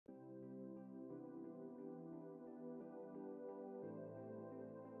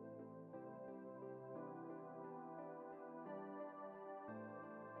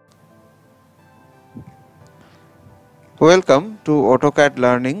Welcome to AutoCAD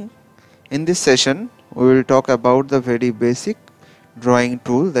learning. In this session, we will talk about the very basic drawing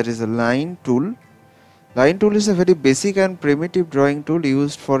tool, that is a line tool. Line tool is a very basic and primitive drawing tool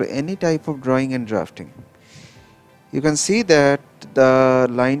used for any type of drawing and drafting. You can see that the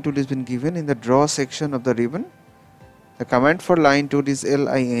line tool has been given in the draw section of the ribbon. The command for line tool is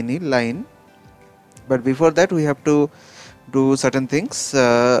line, line. But before that, we have to do certain things.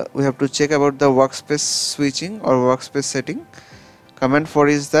 We have to check about the workspace switching or workspace setting. Command for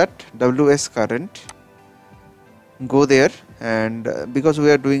is that ws current. Go there, and because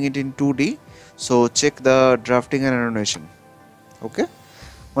we are doing it in 2D, so check the drafting and animation. Okay,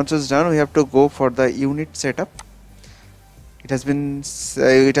 once it's done, we have to go for the unit setup. It has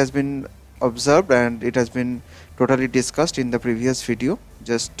been observed and it has been totally discussed in the previous video.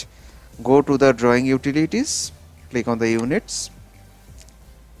 Just go to the drawing utilities, click on the units.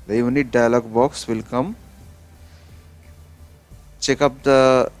 The unit dialog box will come. Check up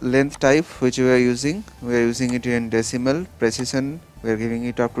the length type which we are using. We are using it in decimal. Precision, we are giving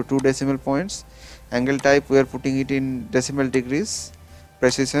it up to 2 decimal points. Angle type, we are putting it in decimal degrees.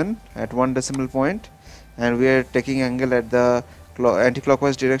 Precision at 1 decimal point, and we are taking angle at the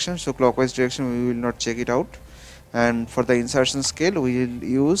anti-clockwise direction, so clockwise direction we will not check it out. And for the insertion scale, we will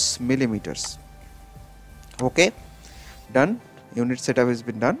use millimeters. Okay, done. Unit setup has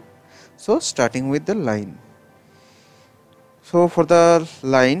been done. So starting with the line. So for the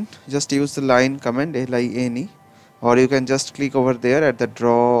line, just use the line command, line, or you can just click over there at the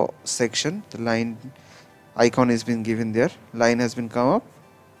draw section. The line icon has been given there. Line has been come up.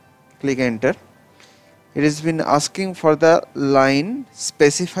 Click enter. It has been asking for the line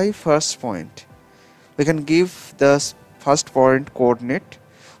specify first point. We can give the first point coordinate,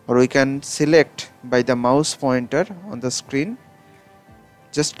 or we can select by the mouse pointer on the screen.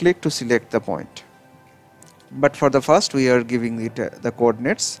 Just click to select the point. But for the first, we are giving it the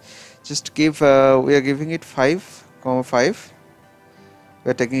coordinates. Just give we are giving it 5,5.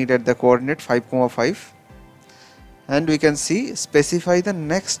 We are taking it at the coordinate 5,5, and we can see specify the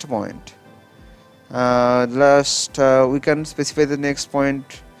next point. We can specify the next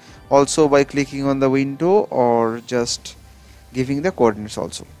point also by clicking on the window or just giving the coordinates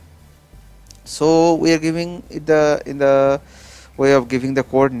also. So we are giving it in the way of giving the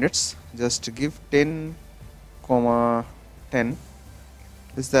coordinates. Just give 10, 10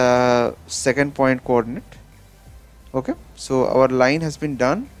 is the second point coordinate. Okay, so our line has been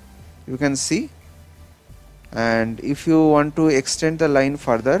done, you can see. And if you want to extend the line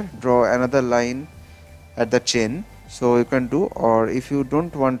further, draw another line at the chain, so you can do, or if you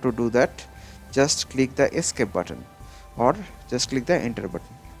don't want to do that, just click the escape button or just click the enter button.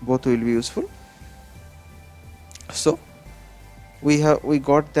 Both will be useful. So we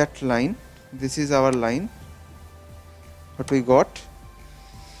got that line. This is our line what we got.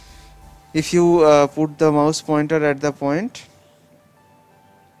 If you put the mouse pointer at the point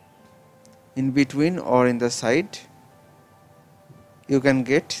in between or in the side, you can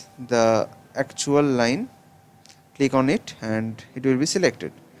get the actual line. Click on it and it will be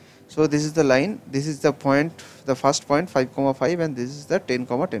selected. So this is the line, this is the point, the first point 5,5, and this is the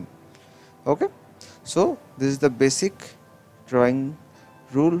 10,10. Okay, so this is the basic drawing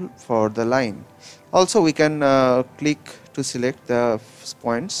rule for the line. Also we can click to select the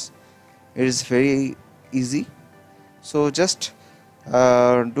points. It is very easy. So just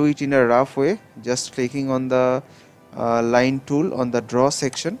do it in a rough way, just clicking on the line tool on the draw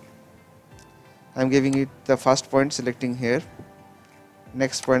section. I am giving it the first point, selecting here,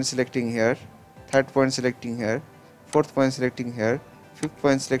 next point selecting here, third point selecting here, fourth point selecting here, fifth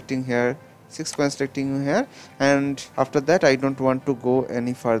point selecting here, sixth point selecting here, and after that I don't want to go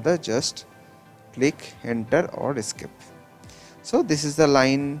any further, just click enter or escape. So this is the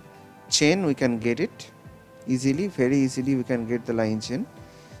line chain. We can get it easily, very easily we can get the line chain,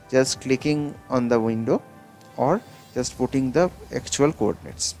 just clicking on the window or just putting the actual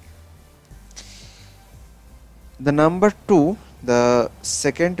coordinates. The number 2, the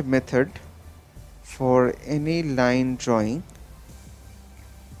second method for any line drawing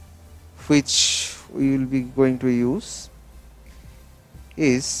which we will be going to use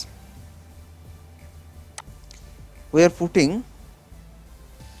is, we are putting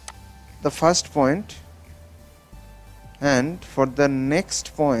the first point, and for the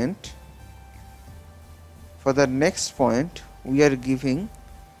next point we are giving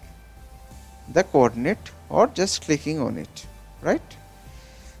the coordinate or just clicking on it, right?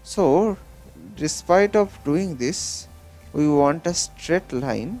 So despite of doing this, we want a straight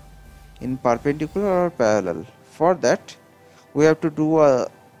line in perpendicular or parallel. For that we have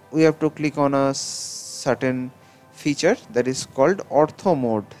to click on a certain feature that is called ortho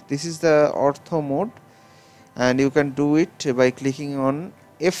mode. This is the ortho mode, and you can do it by clicking on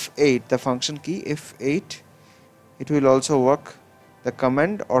F8, the function key F8. It will also work. The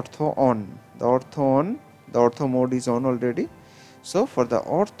command ortho on, the ortho mode is on already. So for the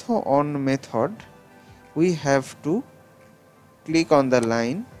ortho on method, we have to click on the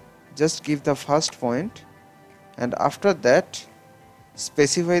line, just give the first point, and after that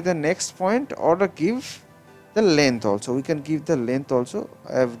specify the next point or give the length also. We can give the length also.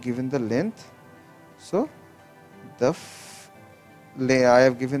 I have given the length. So I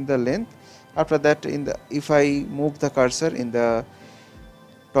have given the length. After that, if I move the cursor in the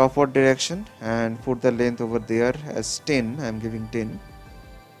topward direction and put the length over there as 10, I am giving 10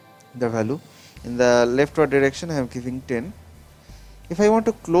 the value. In the leftward direction I am giving 10. If I want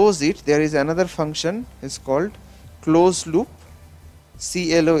to close it, there is another function, is called close loop,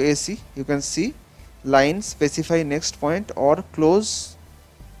 CLOAC. You can see line, specify next point, or close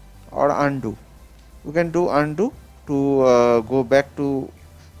or undo. We can do undo to go back to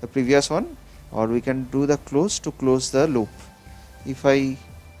the previous one, or we can do the close to close the loop. If I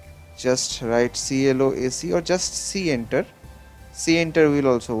just write CLOAC or just C enter will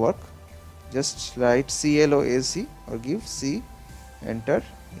also work. Just write CLOAC or give C enter,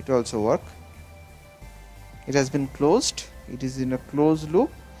 it also work. It has been closed, it is in a closed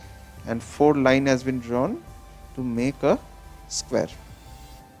loop, and 4 line has been drawn to make a square.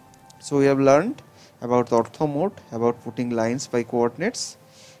 So we have learned about the ortho mode, about putting lines by coordinates,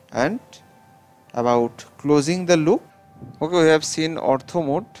 and about closing the loop. Okay, we have seen ortho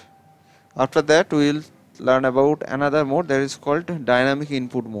mode. After that we will learn about another mode that is called dynamic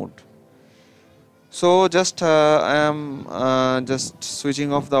input mode. So just I am just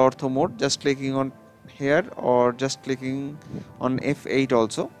switching off the ortho mode, just clicking on here or just clicking on F8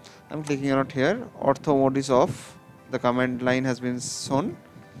 also. I am clicking on it here. Ortho mode is off, the command line has been shown.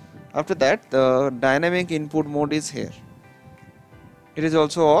 After that the dynamic input mode is here. It is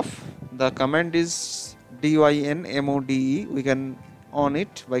also off. The command is DYNMODE. We can on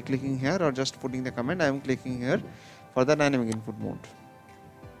it by clicking here or just putting the command. I am clicking here for the dynamic input mode.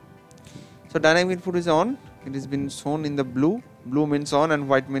 So dynamic input is on. It has been shown in the blue. Blue means on and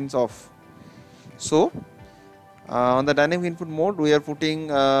white means off. So on the dynamic input mode we are putting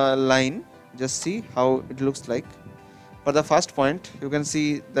a line. Just see how it looks like. For the first point you can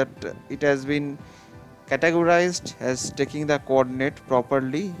see that it has been categorized as taking the coordinate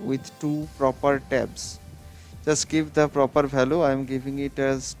properly with 2 proper tabs. Just give the proper value. I am giving it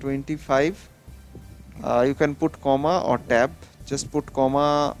as 25. You can put comma or tab. Just put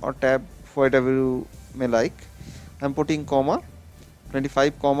comma or tab, whatever you may like. I am putting comma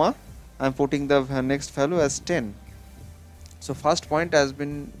 25 comma. I am putting the next value as 10. So first point has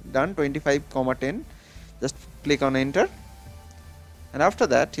been done, 25 comma 10. Just click on enter, and after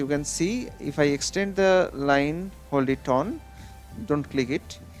that you can see if I extend the line, hold it on, don't click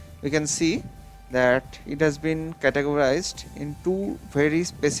it, we can see that it has been categorized in 2 very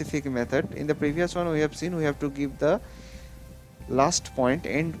specific method. In the previous one we have seen we have to give the last point,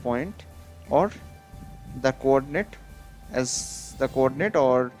 end point, or the coordinate as the coordinate,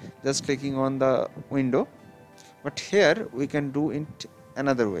 or just clicking on the window. But here we can do it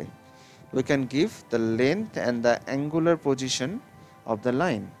another way. We can give the length and the angular position of the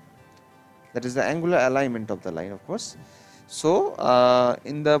line, that is the angular alignment of the line, of course. So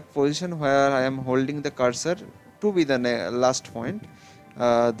in the position where I am holding the cursor to be the last point,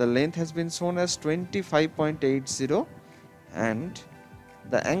 the length has been shown as 25.80 and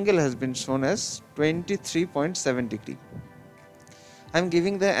the angle has been shown as 23.7 degree. I am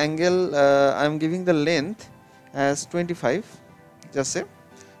giving the angle, I am giving the length as 25, just say,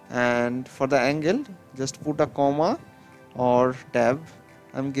 and for the angle just put a comma or tab.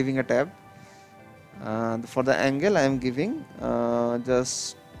 I am giving a tab. For the angle I am giving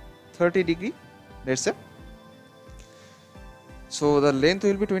just 30 degree, let's say. So the length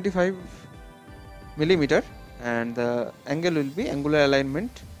will be 25 millimeter and the angle will be, angular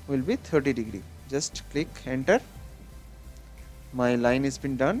alignment will be 30 degree. Just click enter. My line has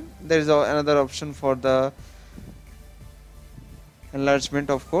been done. There is another option for the enlargement,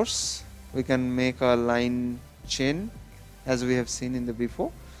 of course. We can make a line chain as we have seen in the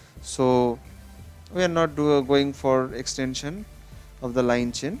before. So we are not going for extension of the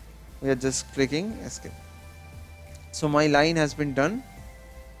line chain, we are just clicking escape. So my line has been done.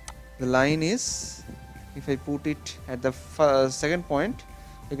 The line is, if I put it at the second point,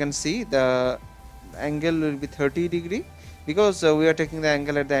 you can see the angle will be 30 degree because we are taking the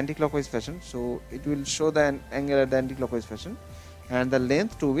angle at the anti-clockwise fashion, so it will show the angle at the anti-clockwise fashion, and the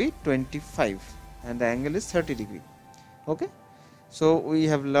length to be 25 and the angle is 30 degree. Okay, so we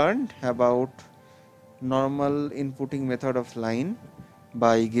have learned about normal inputting method of line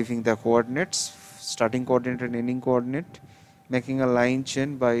by giving the coordinates, starting coordinate and ending coordinate, making a line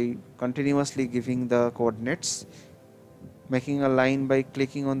chain by continuously giving the coordinates, making a line by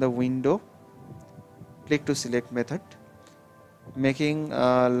clicking on the window, click to select method, making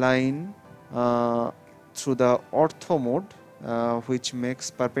a line through the ortho mode, which makes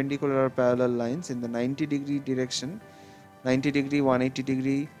perpendicular or parallel lines in the 90-degree direction, 90 degree, 180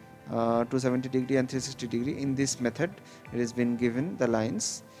 degree, 270 degree and 360 degree. In this method it has been given the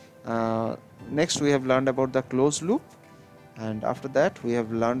lines. Next we have learned about the closed loop, and after that we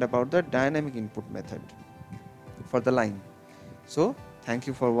have learned about the dynamic input method for the line. So thank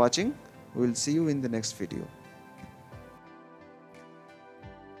you for watching. We will see you in the next video.